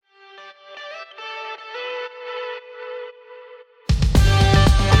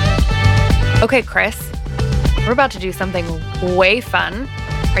Okay, Chris, we're about to do something way fun.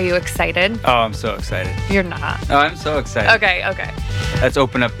 Are you excited? Oh, I'm so excited. You're not. Oh, I'm so excited. Okay. Let's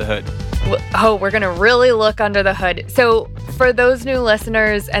open up the hood. We're going to really look under the hood. So for those new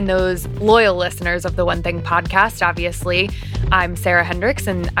listeners and those loyal listeners of the One Thing podcast, obviously, I'm Sarah Hendricks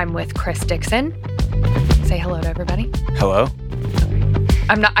and I'm with Chris Dixon. Say hello to everybody. Hello?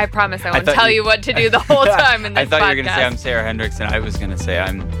 I promise I won't tell you what to do the whole time in this podcast. I thought you were going to say I'm Sarah Hendricks and I was going to say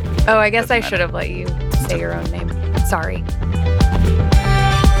I'm... Oh, I guess I should have let you say your own name. Sorry.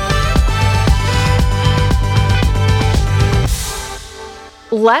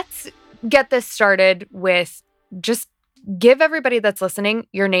 Let's get this started with just give everybody that's listening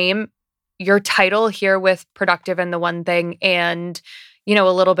your name, your title here with Productive and the One Thing, and, a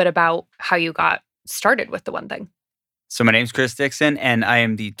little bit about how you got started with the One Thing. So my name's Chris Dixon, and I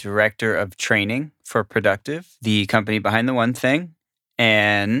am the Director of Training for Productive, the company behind the One Thing.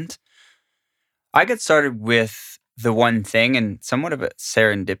 And I got started with the One Thing in somewhat of a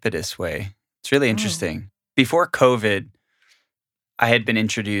serendipitous way. It's really interesting. Before COVID, I had been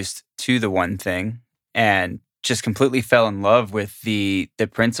introduced to the One Thing and just completely fell in love with the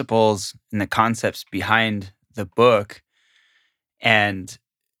principles and the concepts behind the book. And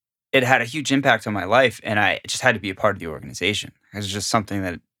it had a huge impact on my life, and I just had to be a part of the organization. It was just something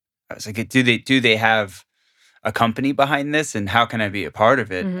that I was like, do they have a company behind this, and how can I be a part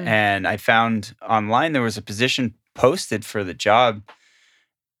of it? Mm-hmm. And I found online there was a position posted for the job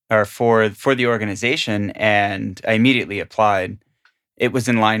or for the organization, and I immediately applied. It was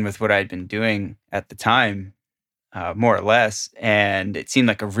in line with what I'd been doing at the time, more or less, and it seemed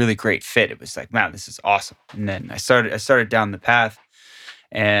like a really great fit. It was like, wow, this is awesome. And then I started down the path,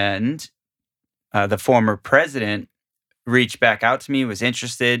 and the former president reached back out to me, was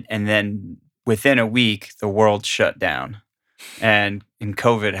interested, and then within a week, the world shut down, and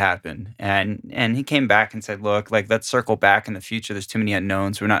COVID happened, and he came back and said, look, let's circle back in the future. There's too many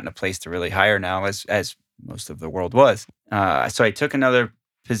unknowns. We're not in a place to really hire now, as most of the world was. So I took another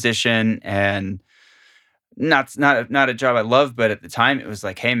position, and not a job I loved, but at the time it was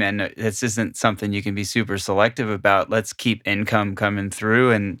like, hey man, this isn't something you can be super selective about. Let's keep income coming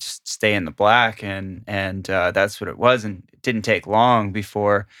through and just stay in the black. And that's what it was. And it didn't take long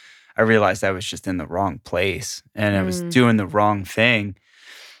before I realized I was just in the wrong place and I was doing the wrong thing.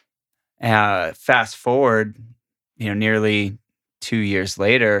 Fast forward, nearly 2 years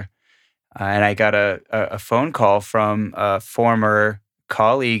later, and I got a phone call from a former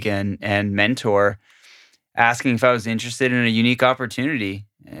colleague and mentor asking if I was interested in a unique opportunity.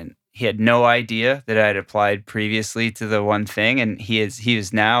 And he had no idea that I had applied previously to the One Thing. And he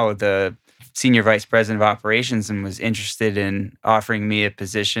is now the senior vice president of operations and was interested in offering me a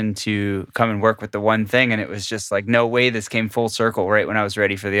position to come and work with the One Thing. And it was just like, no way, this came full circle right when I was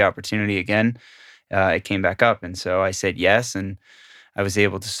ready for the opportunity again. It came back up. And so I said yes. And I was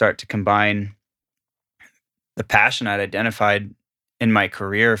able to start to combine the passion I'd identified in my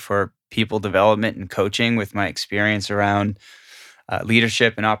career for people development and coaching with my experience around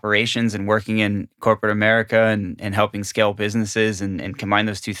leadership and operations and working in corporate America and helping scale businesses and combine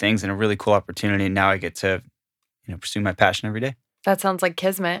those two things in a really cool opportunity. And now I get to pursue my passion every day. That sounds like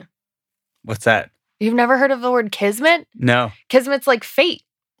kismet. What's that? You've never heard of the word kismet? No. Kismet's like fate.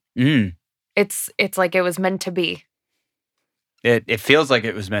 It's like it was meant to be. It feels like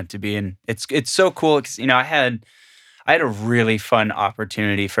it was meant to be, and it's so cool because I had a really fun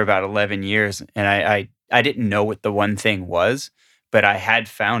opportunity for about 11 years, and I didn't know what the One Thing was, but I had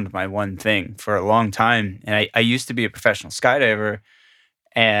found my one thing for a long time. And I used to be a professional skydiver,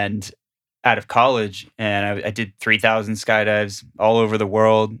 and out of college, and I did 3,000 skydives all over the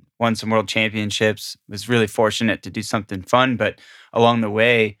world, won some world championships, was really fortunate to do something fun, but along the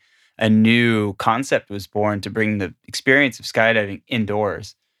way, a new concept was born to bring the experience of skydiving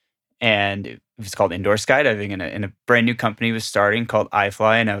indoors. And it was called indoor skydiving, and a brand new company was starting called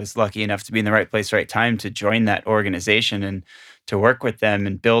iFly. And I was lucky enough to be in the right place, right time to join that organization and to work with them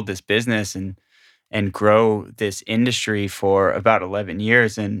and build this business and grow this industry for about 11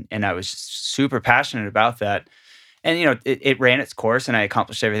 years. And I was super passionate about that. And, it ran its course, and I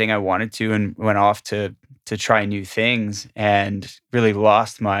accomplished everything I wanted to and went off to try new things and really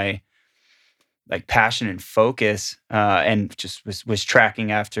lost my passion and focus, and just was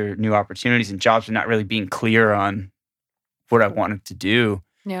tracking after new opportunities and jobs and not really being clear on what I wanted to do.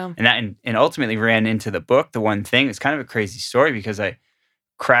 Yeah. And ultimately ran into the book, The One Thing. It's kind of a crazy story because I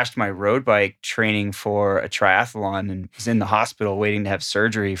crashed my road bike training for a triathlon and was in the hospital waiting to have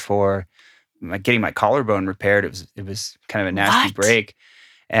surgery for getting my collarbone repaired. It was kind of a nasty break.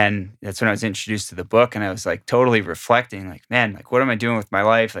 And that's when I was introduced to the book, and I was like totally reflecting, like, man, like what am I doing with my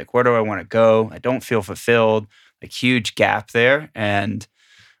life? Like, where do I want to go? I don't feel fulfilled, like huge gap there. And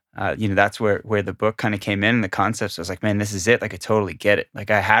that's where the book kind of came in and the concepts. I was like, man, this is it. Like I totally get it.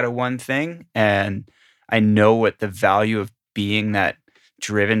 Like I had a one thing and I know what the value of being that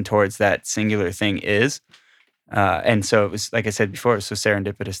driven towards that singular thing is. And so it was, like I said before, it was so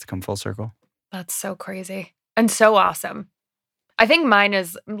serendipitous to come full circle. That's so crazy and so awesome. I think mine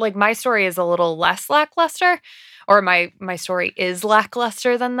is like my story is a little less lackluster, or my story is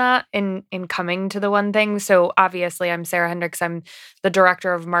lackluster than that in coming to the one thing. So obviously I'm Sarah Hendricks. I'm the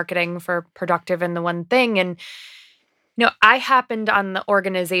director of marketing for Productive and the One Thing. And I happened on the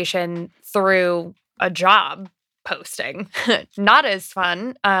organization through a job posting. Not as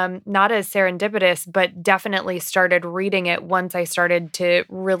fun, not as serendipitous, but definitely started reading it once I started to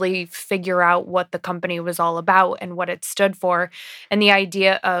really figure out what the company was all about and what it stood for. And the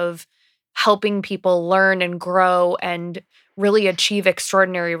idea of helping people learn and grow and really achieve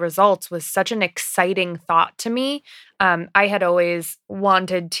extraordinary results was such an exciting thought to me. I had always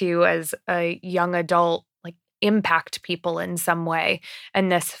wanted to, as a young adult, impact people in some way.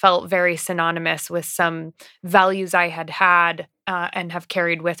 And this felt very synonymous with some values I had and have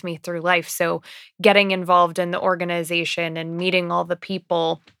carried with me through life. So getting involved in the organization and meeting all the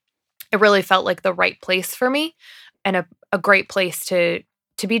people, it really felt like the right place for me and a great place to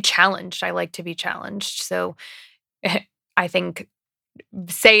be challenged. I like to be challenged. So I think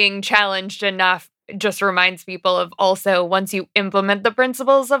saying challenged enough just reminds people of also once you implement the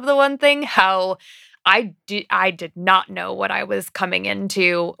principles of the one thing, how I did not know what I was coming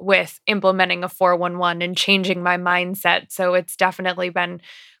into with implementing a 411 and changing my mindset. So it's definitely been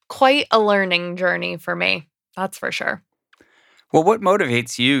quite a learning journey for me. That's for sure. Well, what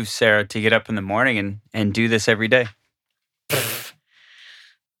motivates you, Sarah, to get up in the morning and do this every day?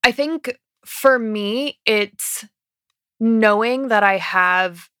 I think for me, it's knowing that I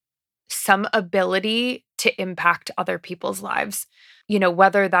have some ability to impact other people's lives.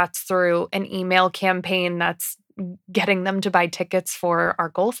 Whether that's through an email campaign that's getting them to buy tickets for our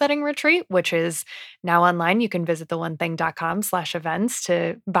goal setting retreat, which is now online. You can visit theonething.com/events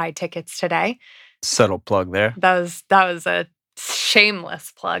to buy tickets today. Subtle plug there. That was a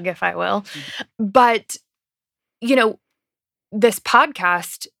shameless plug, if I will. But, this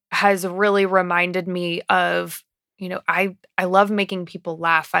podcast has really reminded me of I love making people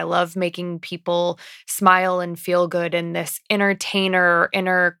laugh. I love making people smile and feel good. And this inner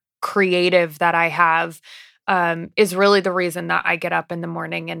creative that I have is really the reason that I get up in the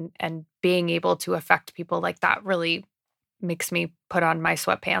morning, and being able to affect people like that really makes me put on my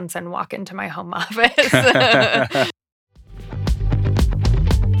sweatpants and walk into my home office.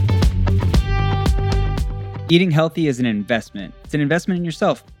 Eating healthy is an investment. It's an investment in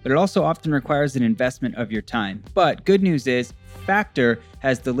yourself, but it also often requires an investment of your time. But good news is, Factor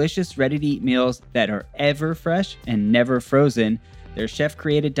has delicious, ready-to-eat meals that are ever fresh and never frozen. They're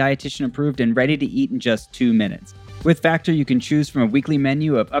chef-created, dietitian-approved, and ready to eat in just 2 minutes. With Factor, you can choose from a weekly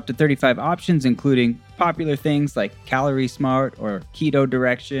menu of up to 35 options, including popular things like Calorie Smart or Keto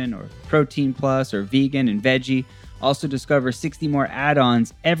Direction or Protein Plus or Vegan and Veggie. Also discover 60 more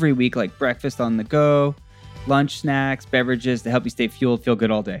add-ons every week like Breakfast on the Go, lunch snacks, beverages to help you stay fueled, feel good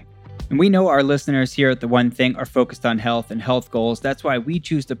all day. And we know our listeners here at The One Thing are focused on health and health goals. That's why we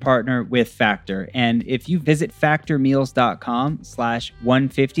choose to partner with Factor. And if you visit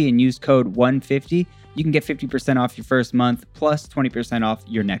factormeals.com/150 and use code 150, you can get 50% off your first month plus 20% off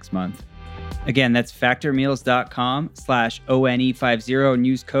your next month. Again, that's factormeals.com/ONE50 and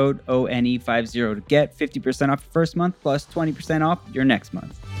use code ONE50 to get 50% off your first month plus 20% off your next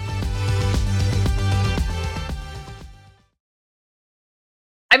month.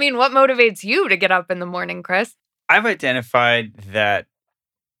 I mean, what motivates you to get up in the morning, Chris? I've identified that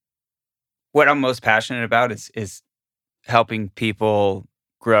what I'm most passionate about is helping people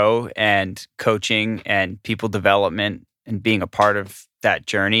grow and coaching and people development and being a part of that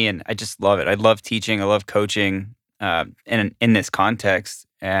journey. And I just love it. I love teaching. I love coaching in this context.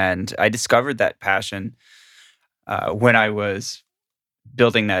 And I discovered that passion when I was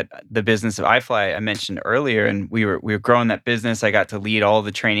building the business of iFly I mentioned earlier, and we were growing that business. I got to lead all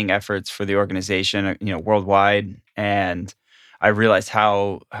the training efforts for the organization, worldwide, and I realized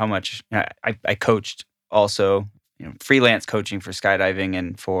how much I coached also, freelance coaching for skydiving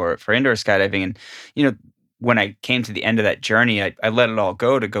and for indoor skydiving, and when I came to the end of that journey, I let it all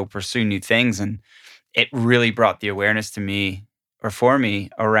go to go pursue new things, and it really brought the awareness to me or for me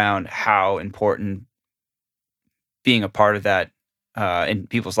around how important being a part of that in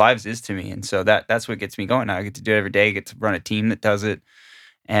people's lives is to me. And so that's what gets me going now. I get to do it every day. I get to run a team that does it.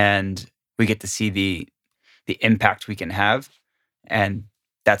 and we get to see the impact we can have, and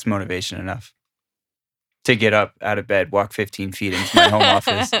that's motivation enough to get up out of bed, walk 15 feet into my home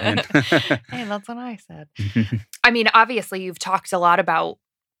office. And Hey, that's what I said. I mean, obviously, you've talked a lot about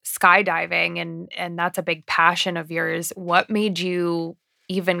skydiving, and that's a big passion of yours. What made you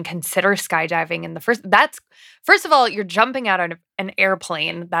even consider skydiving in the first? First of all, you're jumping out of an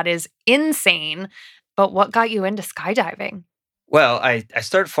airplane. That is insane. But what got you into skydiving? Well, I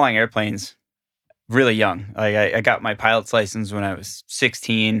started flying airplanes really young. Like I got my pilot's license when I was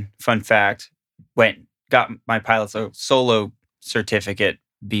 16. Fun fact, got my pilot's solo certificate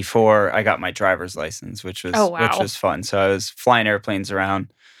before I got my driver's license, which was which was fun. So I was flying airplanes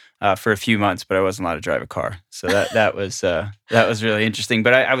around for a few months, but I wasn't allowed to drive a car. So that was really interesting.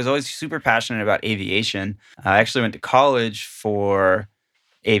 But I was always super passionate about aviation. I actually went to college for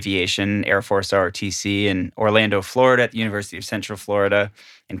aviation, Air Force ROTC in Orlando, Florida, at the University of Central Florida.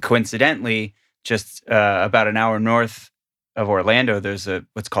 And coincidentally, just about an hour north of Orlando, there's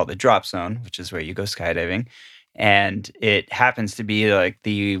what's called the drop zone, which is where you go skydiving. And it happens to be like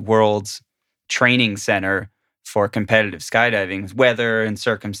the world's training center for competitive skydiving, weather and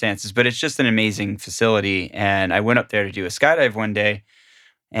circumstances. But it's just an amazing facility. And I went up there to do a skydive one day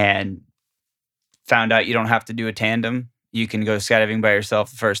and found out you don't have to do a tandem. You can go skydiving by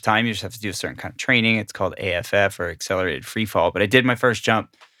yourself the first time. You just have to do a certain kind of training. It's called AFF, or accelerated free fall. But I did my first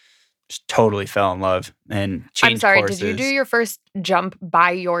jump, just totally fell in love and changed courses. Did you do your first jump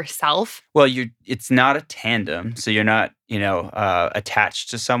by yourself? Well, it's not a tandem, so you're not, attached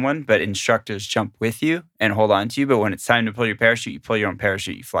to someone, but instructors jump with you and hold on to you. But when it's time to pull your parachute, you pull your own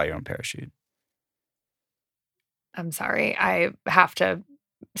parachute, you fly your own parachute. I'm sorry. I have to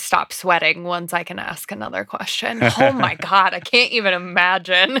stop sweating once I can ask another question. Oh my God, I can't even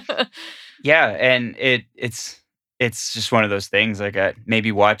imagine. Yeah, and it's just one of those things. Like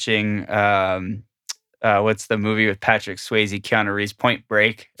maybe watching what's the movie with Patrick Swayze, Keanu Reeves, Point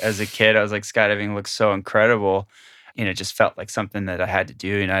Break. As a kid, I was like, skydiving looks so incredible. It just felt like something that I had to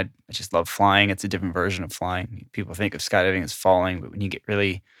do. I just love flying. It's a different version of flying. People think of skydiving as falling, but when you get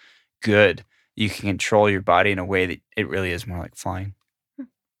really good, you can control your body in a way that it really is more like flying.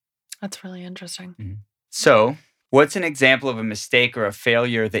 That's really interesting. Mm-hmm. So, what's an example of a mistake or a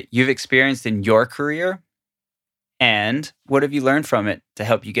failure that you've experienced in your career? And what have you learned from it to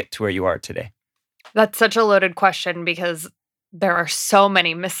help you get to where you are today? That's such a loaded question because there are so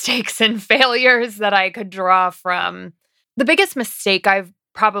many mistakes and failures that I could draw from. The biggest mistake I've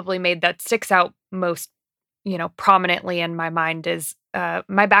probably made that sticks out most, prominently in my mind is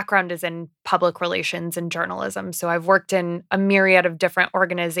my background is in public relations and journalism. So I've worked in a myriad of different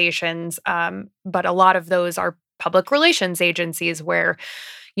organizations, but a lot of those are public relations agencies where,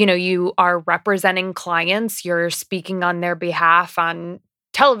 you are representing clients, you're speaking on their behalf on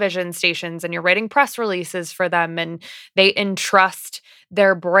television stations, and you're writing press releases for them, and they entrust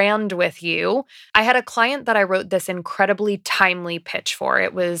their brand with you. I had a client that I wrote this incredibly timely pitch for.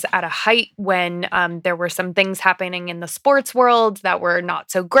 It was at a height when there were some things happening in the sports world that were not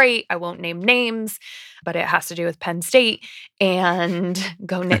so great. I won't name names, but it has to do with Penn State and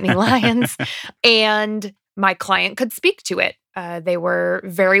go Nittany Lions. And my client could speak to it. They were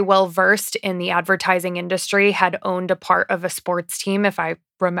very well versed in the advertising industry, had owned a part of a sports team, if I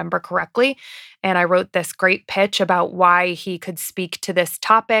remember correctly. And I wrote this great pitch about why he could speak to this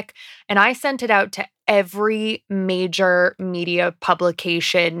topic. And I sent it out to every major media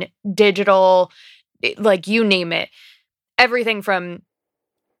publication, digital, like you name it. Everything from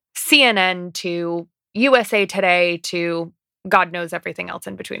CNN to USA Today to God knows everything else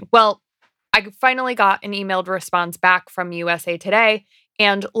in between. Well, I finally got an emailed response back from USA Today,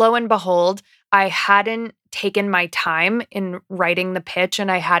 and lo and behold, I hadn't taken my time in writing the pitch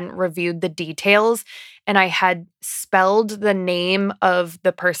and I hadn't reviewed the details, and I had spelled the name of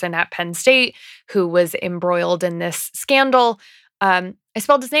the person at Penn State who was embroiled in this scandal. I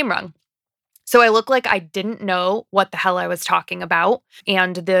spelled his name wrong. So I looked like I didn't know what the hell I was talking about,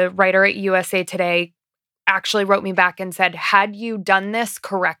 and the writer at USA Today actually wrote me back and said, had you done this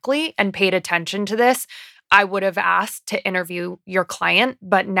correctly and paid attention to this, I would have asked to interview your client,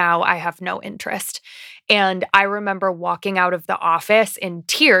 but now I have no interest. And I remember walking out of the office in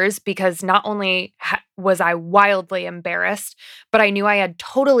tears because not only was I wildly embarrassed, but I knew I had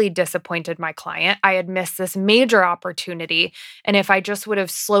totally disappointed my client. I had missed this major opportunity. And if I just would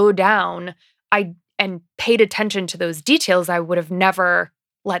have slowed down and paid attention to those details, I would have never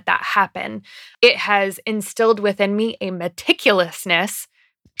let that happen. It has instilled within me a meticulousness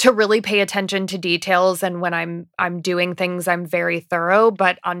to really pay attention to details, and when I'm doing things, I'm very thorough.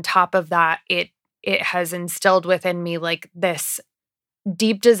 But on top of that, it has instilled within me like this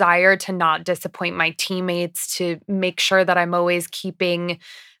deep desire to not disappoint my teammates, to make sure that I'm always keeping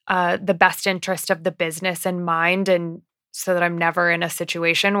the best interest of the business in mind, and so that I'm never in a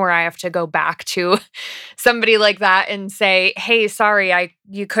situation where I have to go back to somebody like that and say, "Hey, sorry,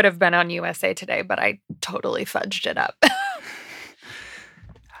 you could have been on USA Today, but I totally fudged it up."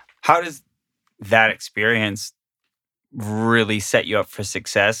 How does that experience really set you up for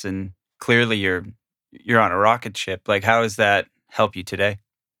success? And clearly you're on a rocket ship. Like, how does that help you today?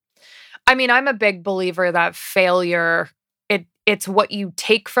 I mean, I'm a big believer that failure, it's what you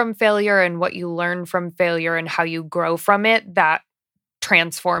take from failure and what you learn from failure and how you grow from it that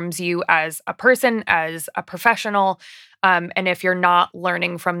transforms you as a person, as a professional. And if you're not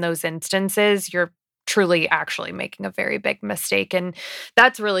learning from those instances, you're truly actually making a very big mistake. And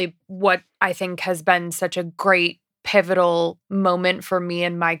that's really what I think has been such a great pivotal moment for me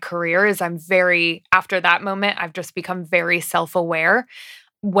in my career is after that moment, I've just become very self-aware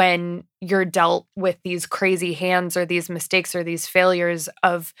when you're dealt with these crazy hands or these mistakes or these failures,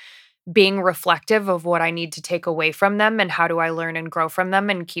 of being reflective of what I need to take away from them and how do I learn and grow from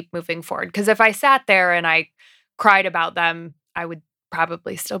them and keep moving forward. Because if I sat there and I cried about them, I would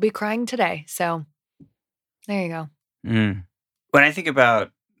probably still be crying today. So there you go. Mm. When I think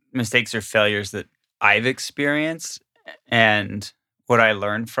about mistakes or failures that I've experienced and what I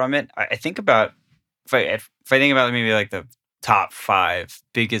learned from it, I think about, if I think about maybe like the top 5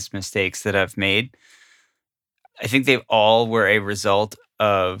 biggest mistakes that I've made, I think they all were a result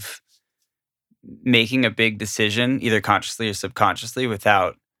of making a big decision, either consciously or subconsciously,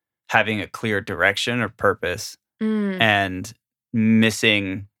 without having a clear direction or purpose, and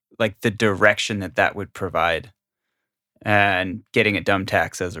missing like the direction that would provide, and getting a dumb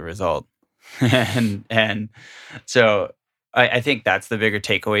tax as a result. and so I think that's the bigger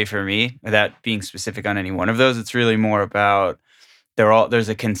takeaway for me, without being specific on any one of those. It's really more about there's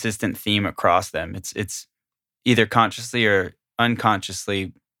a consistent theme across them. It's either consciously or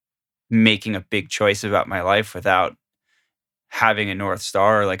unconsciously making a big choice about my life without having a North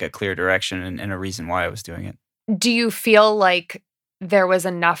Star or like a clear direction and a reason why I was doing it. Do you feel like there was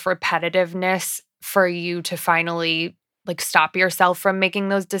enough repetitiveness for you to finally like stop yourself from making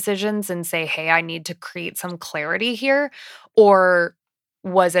those decisions and say, "Hey, I need to create some clarity here"? Or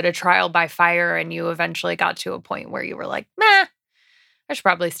was it a trial by fire and you eventually got to a point where you were like, "Meh, I should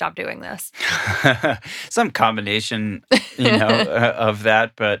probably stop doing this"? Some combination, of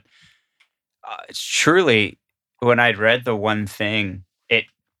that. But it's truly, when I'd read The One Thing, it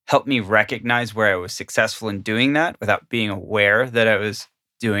helped me recognize where I was successful in doing that without being aware that I was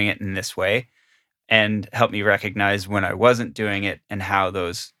doing it in this way, and helped me recognize when I wasn't doing it and how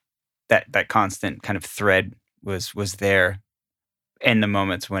that constant kind of thread was there in the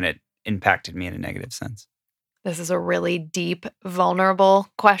moments when it impacted me in a negative sense. This is a really deep, vulnerable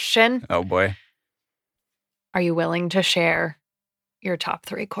question. Oh boy. Are you willing to share your top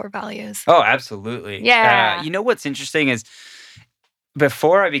 3 core values? Oh, absolutely. Yeah. What's interesting is,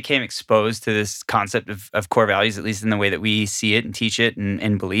 before I became exposed to this concept of core values, at least in the way that we see it and teach it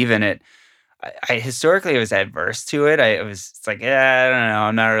and believe in it, I historically was adverse to it. It's like, I don't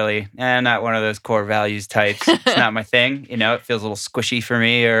know, I'm not one of those core values types. It's not my thing. It feels a little squishy for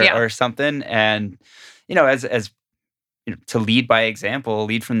me or something. And, as to lead by example,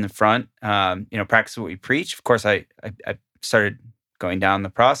 lead from the front, practice what we preach. Of course, I started going down the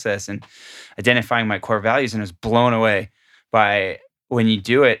process and identifying my core values, and was blown away by, when you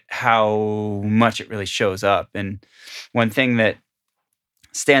do it, how much it really shows up. And one thing that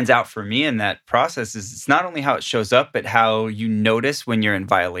stands out for me in that process is, it's not only how it shows up, but how you notice when you're in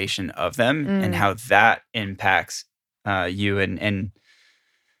violation of them, and how that impacts you and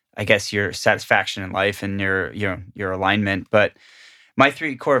I guess your satisfaction in life and your alignment. But my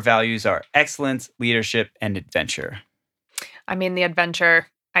 3 core values are excellence, leadership, and adventure. I mean, the adventure,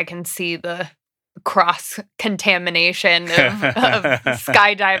 I can see the cross-contamination of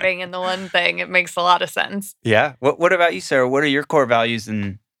skydiving and The One Thing. It makes a lot of sense. Yeah. What about you, Sarah? What are your core values,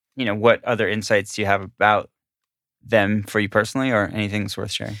 and what other insights do you have about them for you personally, or anything that's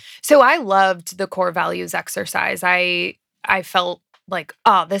worth sharing? So I loved the core values exercise. I felt like,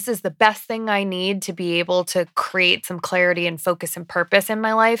 this is the best thing I need to be able to create some clarity and focus and purpose in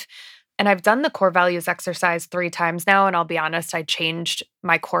my life. And I've done the core values exercise 3 times now. And I'll be honest, I changed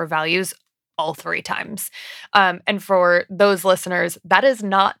my core values all 3 times. And for those listeners, that is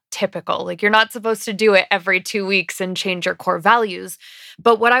not typical. Like, you're not supposed to do it every 2 weeks and change your core values.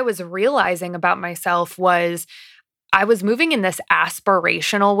 But what I was realizing about myself was, I was moving in this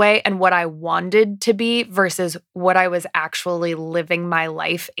aspirational way and what I wanted to be versus what I was actually living my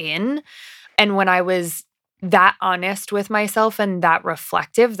life in. And when I was that honest with myself and that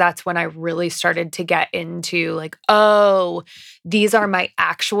reflective, that's when I really started to get into like, oh, these are my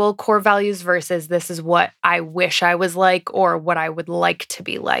actual core values versus this is what I wish I was like or what I would like to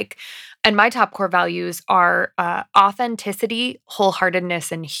be like. And my top core values are authenticity,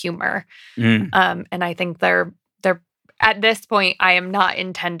 wholeheartedness, and humor. And I think they're at this point, I am not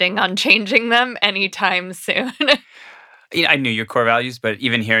intending on changing them anytime soon. Yeah, I knew your core values, but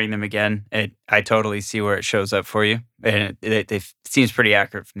even hearing them again, I totally see where it shows up for you. And it seems pretty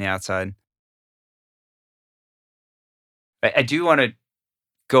accurate from the outside. I do want to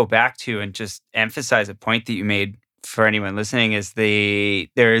go back to and just emphasize a point that you made for anyone listening is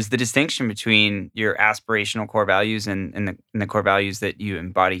there is the distinction between your aspirational core values and the core values that you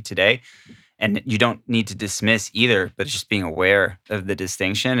embody today. And you don't need to dismiss either, but just being aware of the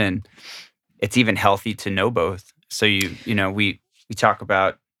distinction. And it's even healthy to know both. So we talk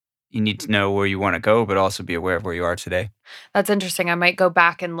about you need to know where you want to go, but also be aware of where you are today. That's interesting. I might go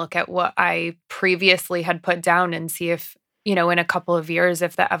back and look at what I previously had put down and see if, in a couple of years,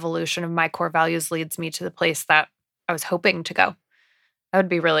 if the evolution of my core values leads me to the place that I was hoping to go. That would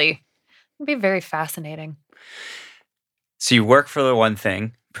be very fascinating. So you work for the one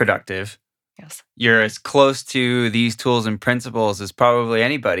thing, productive. Yes. You're as close to these tools and principles as probably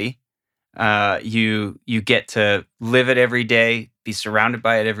anybody. You get to live it every day, be surrounded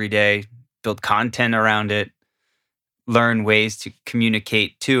by it every day, build content around it, learn ways to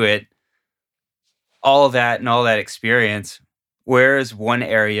communicate to it. All of that and all that experience, where is one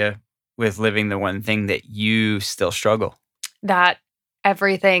area with living the one thing that you still struggle? That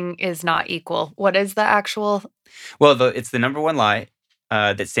everything is not equal. What is the actual? Well, it's the number one lie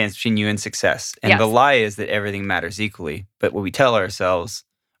that stands between you and success. And the lie is that everything matters equally. But what we tell ourselves,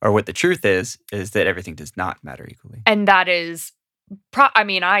 or what the truth is that everything does not matter equally. And that is,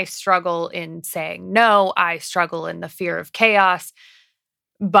 I struggle in saying no. I struggle in the fear of chaos.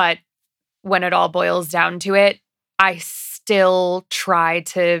 But when it all boils down to it, I still try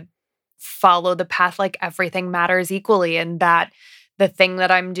to follow the path like everything matters equally, and that the thing that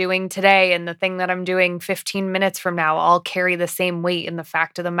I'm doing today and the thing that I'm doing 15 minutes from now all carry the same weight. And the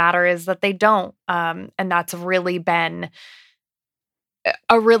fact of the matter is that they don't. And that's really been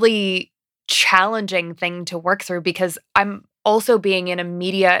a really challenging thing to work through because I'm also being in a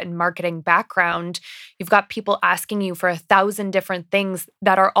media and marketing background. You've got people asking you for 1,000 different things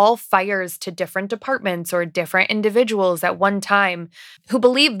that are all fires to different departments or different individuals at one time who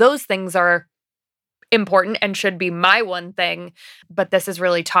believe those things are important and should be my one thing. But this has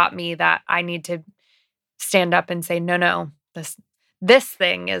really taught me that I need to stand up and say, no, this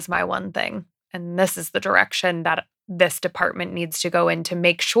thing is my one thing. And this is the direction that this department needs to go in to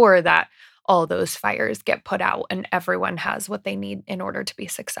make sure that all those fires get put out and everyone has what they need in order to be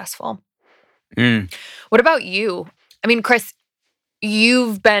successful. What about you? I mean, Chris,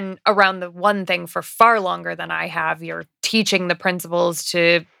 you've been around the one thing for far longer than I have. You're teaching the principles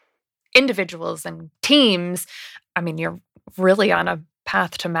to individuals and teams. I mean, you're really on a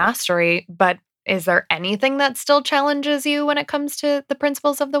path to mastery, but is there anything that still challenges you when it comes to the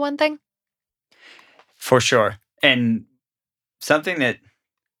principles of the one thing? For sure. And something that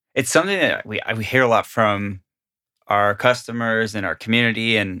we hear a lot from our customers and our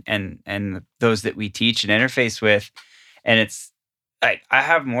community and those that we teach and interface with. And it's I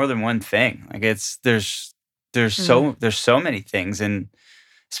have more than one thing. Like there's so many things. And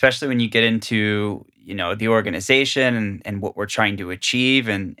especially when you get into, the organization and what we're trying to achieve.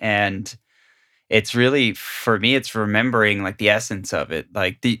 And it's really, for me, it's remembering like the essence of it.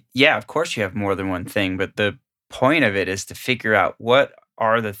 Like of course you have more than one thing, but the point of it is to figure out what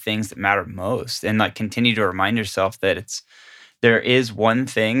are the things that matter most and like continue to remind yourself that there is one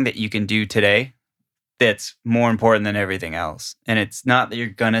thing that you can do today that's more important than everything else. And it's not that you're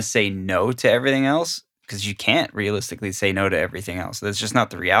going to say no to everything else, because you can't realistically say no to everything else. That's just not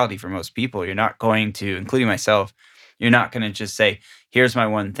the reality for most people. You're not going to, including myself, you're not going to just say, here's my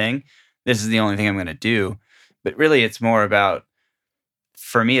one thing. This is the only thing I'm going to do. But really, it's more about,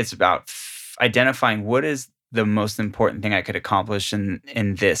 for me, it's about identifying what is the most important thing I could accomplish in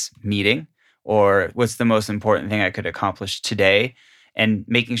this meeting, or what's the most important thing I could accomplish today, and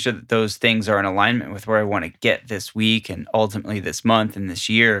making sure that those things are in alignment with where I want to get this week and ultimately this month and this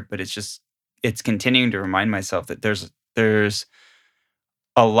year. But it's continuing to remind myself that there's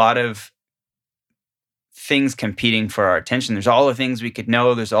a lot of things competing for our attention. There's all the things we could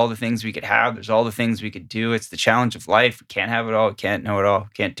know. There's all the things we could have. There's all the things we could do. It's the challenge of life. We can't have it all. We can't know it all.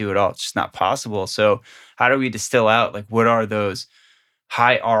 We can't do it all. It's just not possible. So how do we distill out, like, what are those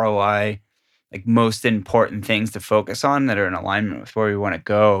high ROI, like most important things to focus on that are in alignment with where we want to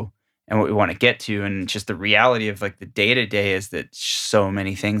go? and what we want to get to. And just the reality of like the day-to-day is that so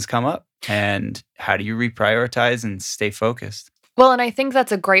many things come up. And how do you reprioritize and stay focused? Well, and I think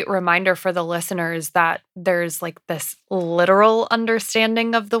that's a great reminder for the listeners that there's like this literal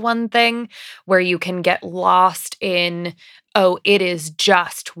understanding of the one thing where you can get lost in, oh, it is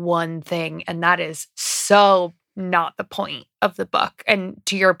just one thing. And that is so not the point of the book. And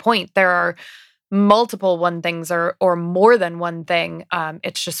to your point, there are multiple one things or more than one thing.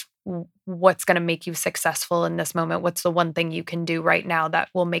 It's just what's going to make you successful in this moment. What's the one thing you can do right now that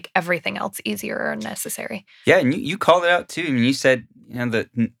will make everything else easier or necessary? Yeah, and you called it out too. I mean, you said, the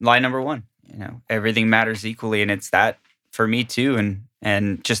line number one, everything matters equally, and it's that for me too.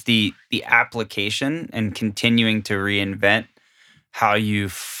 And just the application and continuing to reinvent how you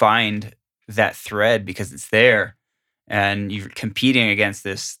find that thread because it's there, and you're competing against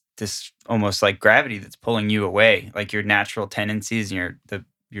this almost like gravity that's pulling you away, like your natural tendencies and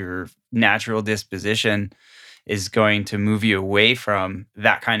your natural disposition is going to move you away from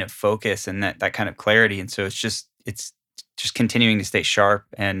that kind of focus and that kind of clarity. And so it's just continuing to stay sharp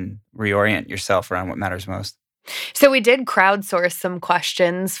and reorient yourself around what matters most. So we did crowdsource some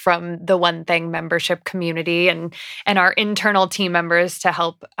questions from the One Thing membership community and our internal team members to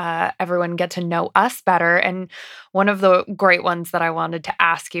help everyone get to know us better. And one of the great ones that I wanted to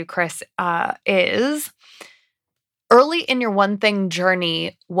ask you, Chris, is early in your One Thing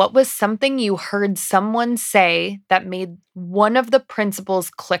journey, what was something you heard someone say that made one of the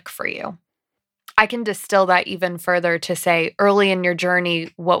principles click for you? I can distill that even further to say early in your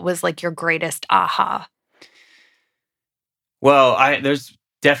journey, what was like your greatest aha? Well, there's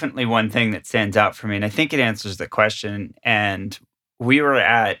definitely one thing that stands out for me, and I think it answers the question. And we were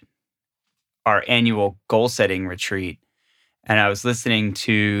at our annual goal setting retreat, and I was listening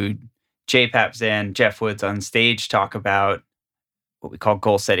to Jay Paps and Jeff Woods on stage talk about what we call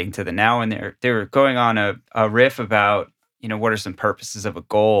goal setting to the now, and they were going on a riff about what are some purposes of a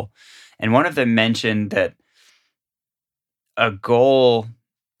goal, and one of them mentioned that a goal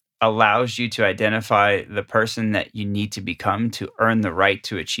allows you to identify the person that you need to become to earn the right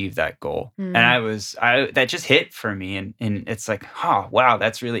to achieve that goal. And that just hit for me. And it's like, oh, wow,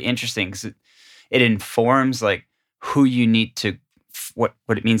 that's really interesting. 'Cause it informs like who you need to, what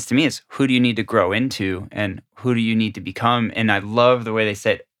it means to me is who do you need to grow into and who do you need to become? And I love the way they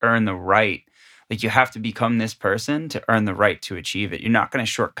said, earn the right. Like you have to become this person to earn the right to achieve it. You're not going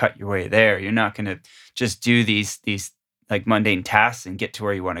to shortcut your way there. You're not going to just do these like mundane tasks and get to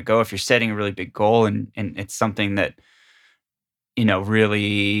where you want to go. If you're setting a really big goal and it's something that,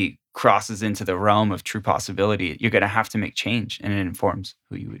 really crosses into the realm of true possibility, you're going to have to make change, and it informs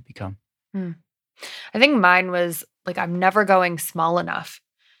who you would become. I think mine was like, I'm never going small enough.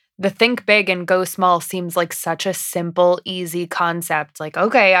 The think big and go small seems like such a simple, easy concept. Like,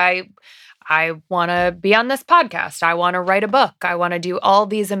 okay, I want to be on this podcast. I want to write a book. I want to do all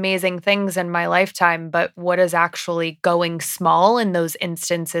these amazing things in my lifetime. But what does actually going small in those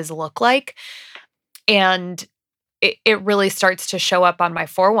instances look like? And it really starts to show up on my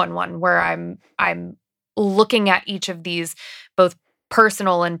 411, where I'm looking at each of these both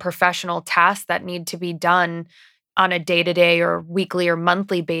personal and professional tasks that need to be done on a day-to-day or weekly or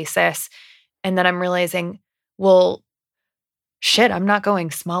monthly basis. And then I'm realizing, well, shit, I'm not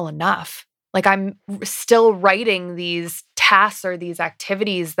going small enough. Like I'm still writing these tasks or these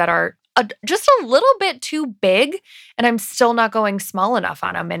activities that are just a little bit too big, and I'm still not going small enough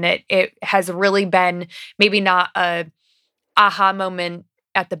on them. And it has really been maybe not a aha moment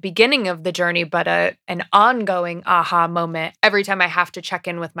at the beginning of the journey, but an ongoing aha moment every time I have to check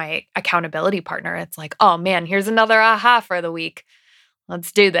in with my accountability partner. It's like, oh man, here's another aha for the week.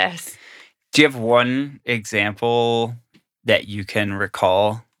 Let's do this. Do you have one example that you can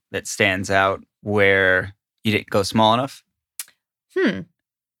recall that stands out where you didn't go small enough?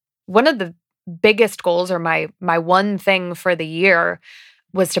 One of the biggest goals, or my one thing for the year,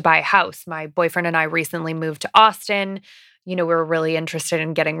 was to buy a house. My boyfriend and I recently moved to Austin. We were really interested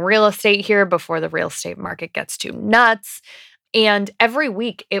in getting real estate here before the real estate market gets too nuts. And every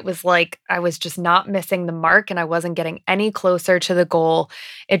week it was like I was just not missing the mark and I wasn't getting any closer to the goal.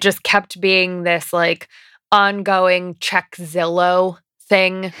 It just kept being this like ongoing check Zillow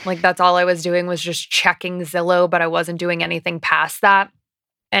thing. Like that's all I was doing was just checking Zillow, but I wasn't doing anything past that.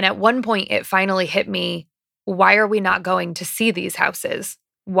 And at one point it finally hit me, why are we not going to see these houses?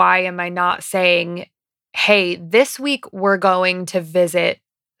 Why am I not saying, hey, this week we're going to visit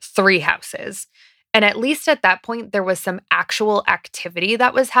 3 houses? And at least at that point, there was some actual activity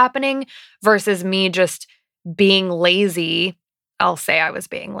that was happening versus me just being lazy I'll say I was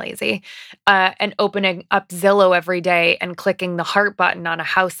being lazy, and opening up Zillow every day and clicking the heart button on a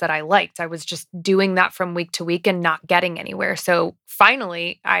house that I liked. I was just doing that from week to week and not getting anywhere. So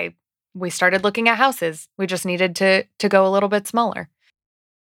finally, we started looking at houses. We just needed to go a little bit smaller.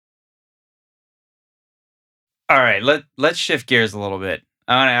 All right, let's shift gears a little bit.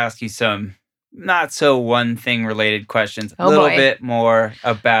 I want to ask you some not so one thing related questions. A little bit more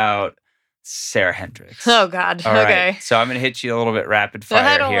about Sarah Hendricks. Oh, God. All okay. Right. So I'm going to hit you a little bit rapid fire here.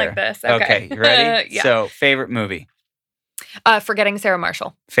 I don't like this. Okay. You ready? Yeah. So, favorite movie? Forgetting Sarah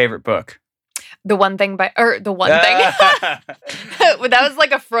Marshall. Favorite book? The One Thing Thing. That was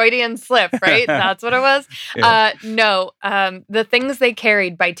like a Freudian slip, right? That's what it was. Yeah. No. The Things They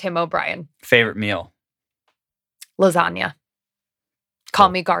Carried by Tim O'Brien. Favorite meal? Lasagna. Call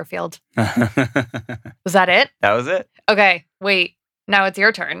Me Garfield. Was that it? That was it. Okay. Wait. Now it's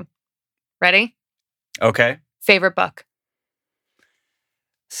your turn. Ready? Okay. Favorite book?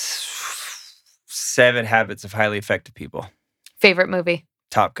 7 Habits of Highly Effective People. Favorite movie?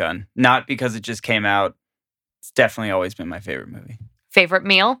 Top Gun. Not because it just came out. It's definitely always been my favorite movie. Favorite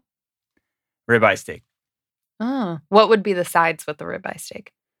meal? Ribeye steak. Oh. What would be the sides with the ribeye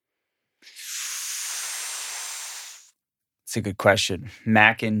steak? It's a good question.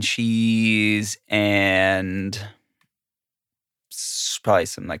 Mac and cheese and probably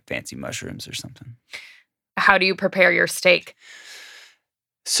some like fancy mushrooms or something. How do you prepare your steak?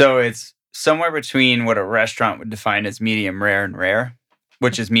 So it's somewhere between what a restaurant would define as medium rare and rare,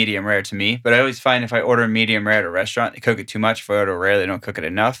 which is medium rare to me. But I always find if I order medium rare at a restaurant, they cook it too much. If I order rare, they don't cook it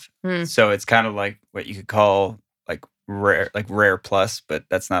enough. So it's kind of like what you could call like rare plus, but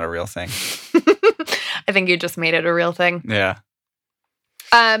that's not a real thing. I think you just made it a real thing. Yeah.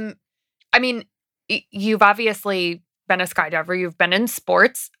 I mean, you've obviously been a skydiver. You've been in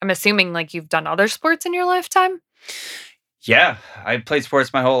sports. I'm assuming like you've done other sports in your lifetime. Yeah, I played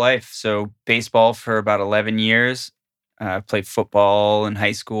sports my whole life. So baseball for about 11 years. I played football in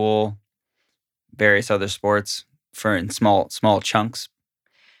high school, various other sports in small chunks.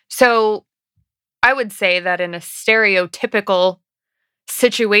 So I would say that in a stereotypical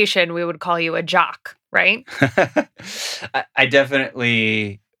situation, we would call you a jock, right? I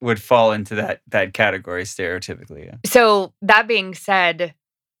definitely would fall into that category stereotypically. Yeah. So that being said,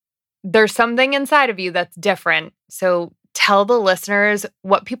 there's something inside of you that's different. So tell the listeners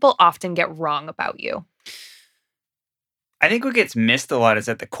what people often get wrong about you. I think what gets missed a lot is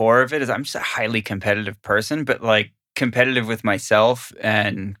at the core of it is I'm just a highly competitive person, but like competitive with myself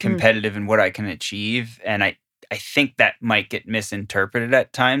and competitive in what I can achieve. And I think that might get misinterpreted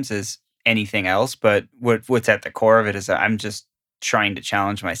at times as anything else. But what's at the core of it is that I'm just trying to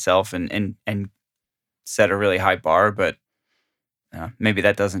challenge myself and set a really high bar. But maybe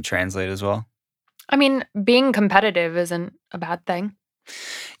that doesn't translate as well. I mean, being competitive isn't a bad thing.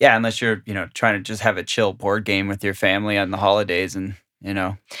 Yeah, unless you're, trying to just have a chill board game with your family on the holidays and,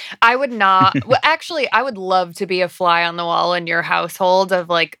 I would not. Well, actually, I would love to be a fly on the wall in your household of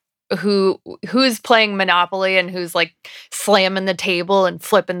like who's playing Monopoly and who's like slamming the table and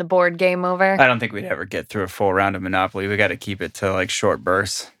flipping the board game over. I don't think we'd ever get through a full round of Monopoly. We got to keep it to like short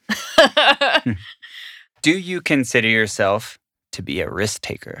bursts. Do you consider yourself to be a risk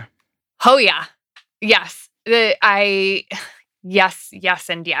taker? Oh, yeah. Yes. Yes,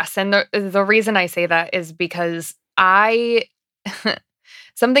 and yes. And the reason I say that is because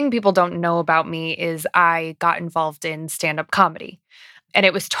something people don't know about me is I got involved in stand-up comedy. And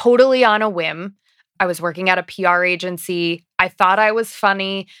it was totally on a whim. I was working at a PR agency. I thought I was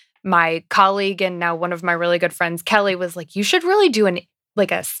funny. My colleague and now one of my really good friends, Kelly, was like, you should really do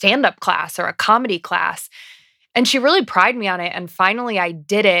a stand-up class or a comedy class. And she really prided me on it. And finally I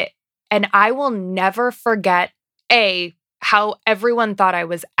did it. And I will never forget, how everyone thought I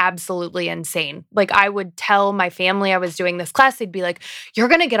was absolutely insane. Like I would tell my family I was doing this class. They'd be like, you're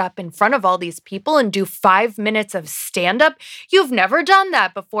going to get up in front of all these people and do 5 minutes of stand-up? You've never done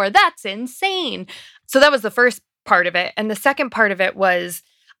that before. That's insane. So that was the first part of it. And the second part of it was,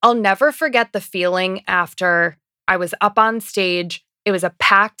 I'll never forget the feeling after I was up on stage. It was a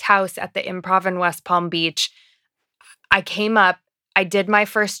packed house at the Improv in West Palm Beach. I came up. I did my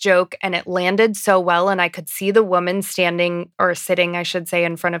first joke and it landed so well and I could see the woman standing or sitting, I should say,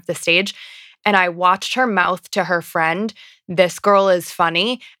 in front of the stage. And I watched her mouth to her friend, this girl is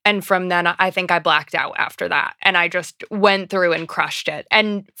funny. And from then I think I blacked out after that. And I just went through and crushed it.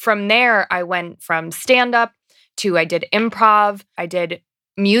 And from there, I went from stand-up to I did improv. I did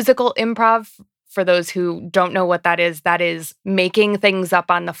musical improv. For those who don't know what that is making things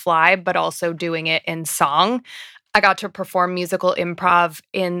up on the fly, but also doing it in song. I got to perform musical improv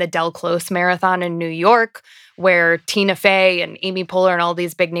in the Del Close Marathon in New York, where Tina Fey and Amy Poehler and all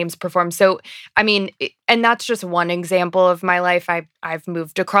these big names performed. So, I mean, and that's just one example of my life. I've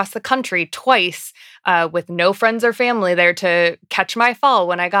moved across the country twice with no friends or family there to catch my fall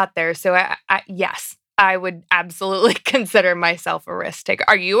when I got there. So, yes, I would absolutely consider myself a risk taker.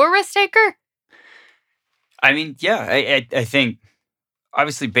 Are you a risk taker? I mean, yeah, I think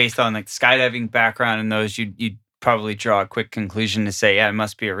obviously based on like the skydiving background and those, you'd probably draw a quick conclusion to say, yeah, I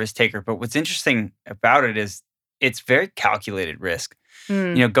must be a risk taker. But what's interesting about it is it's very calculated risk.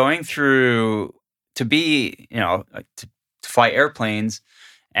 You know, going through to be, you know, to fly airplanes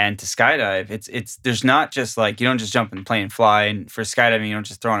and to skydive, it's there's not just like you don't just jump in the plane and fly. And for skydiving, you don't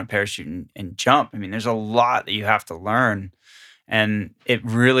just throw on a parachute and jump. I mean, there's a lot that you have to learn, and it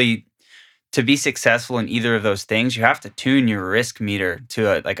really, to be successful in either of those things, you have to tune your risk meter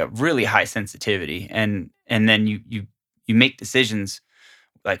to a really high sensitivity, and then you make decisions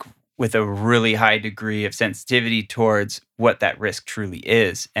like with a really high degree of sensitivity towards what that risk truly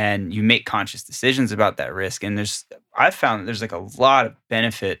is, and you make conscious decisions about that risk. And I've found that there's like a lot of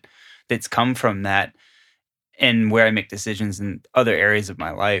benefit that's come from that, and where I make decisions in other areas of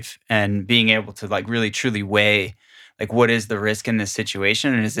my life, and being able to like really truly weigh like what is the risk in this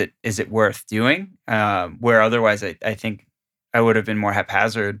situation, and is it worth doing? Where otherwise, I think I would have been more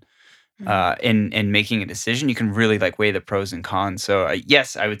haphazard in making a decision. You can really like weigh the pros and cons. So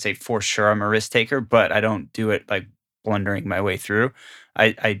yes, I would say for sure I'm a risk taker, but I don't do it like blundering my way through.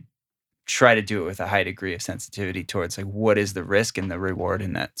 I try to do it with a high degree of sensitivity towards like what is the risk and the reward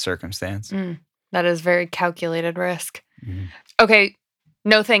in that circumstance. That is very calculated risk. Mm-hmm. Okay,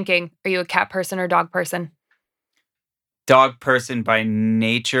 no thinking. Are you a cat person or dog person? Dog person by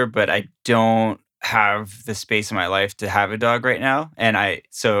nature, but I don't have the space in my life to have a dog right now. And I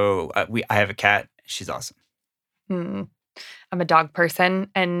have a cat. She's awesome. I'm a dog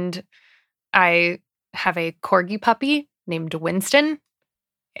person, and I have a corgi puppy named Winston,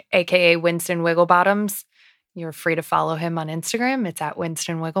 aka Winston Wigglebottoms. You're free to follow him on Instagram. It's at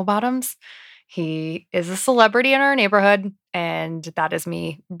Winston Wigglebottoms. He is a celebrity in our neighborhood, and that is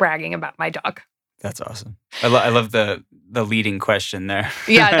me bragging about my dog. That's awesome. I love the leading question there.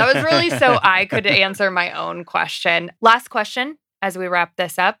 Yeah, that was really so I could answer my own question. Last question as we wrap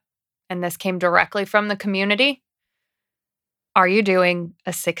this up, and this came directly from the community. Are you doing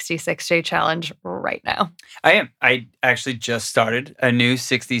a 66-day challenge right now? I am. I actually just started a new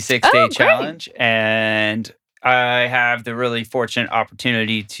 66-day challenge, and I have the really fortunate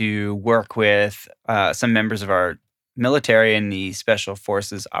opportunity to work with some members of our military in the Special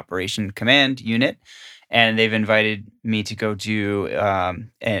Forces Operation Command Unit, and they've invited me to go do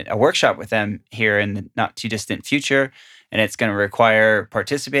a workshop with them here in the not too distant future, and it's going to require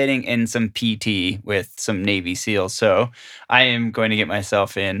participating in some PT with some Navy SEALs. So I am going to get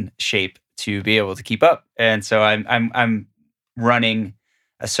myself in shape to be able to keep up, and so I'm running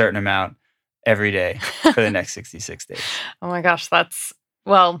a certain amount every day for the next 66 days. Oh my gosh, that's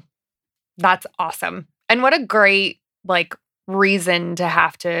awesome. And what a great reason to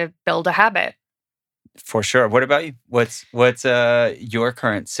have to build a habit. For sure. What about you? What's your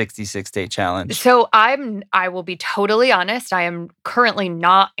current 66-day challenge? So I will be totally honest. I am currently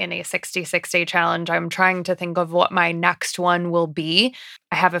not in a 66-day challenge. I'm trying to think of what my next one will be.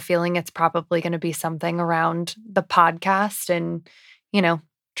 I have a feeling it's probably going to be something around the podcast and,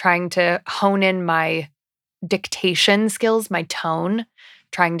 trying to hone in my dictation skills, my tone,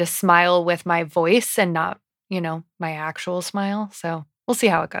 trying to smile with my voice and not, my actual smile. So we'll see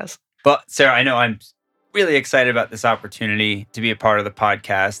how it goes. But Sarah, I know I'm really excited about this opportunity to be a part of the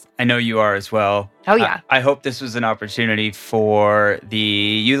podcast. I know you are as well. Oh, yeah. I hope this was an opportunity for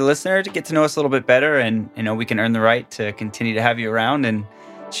the listener, to get to know us a little bit better, and we can earn the right to continue to have you around and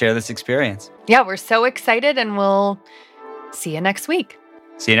share this experience. Yeah, we're so excited, and we'll see you next week.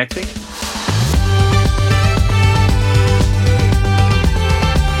 See you next week.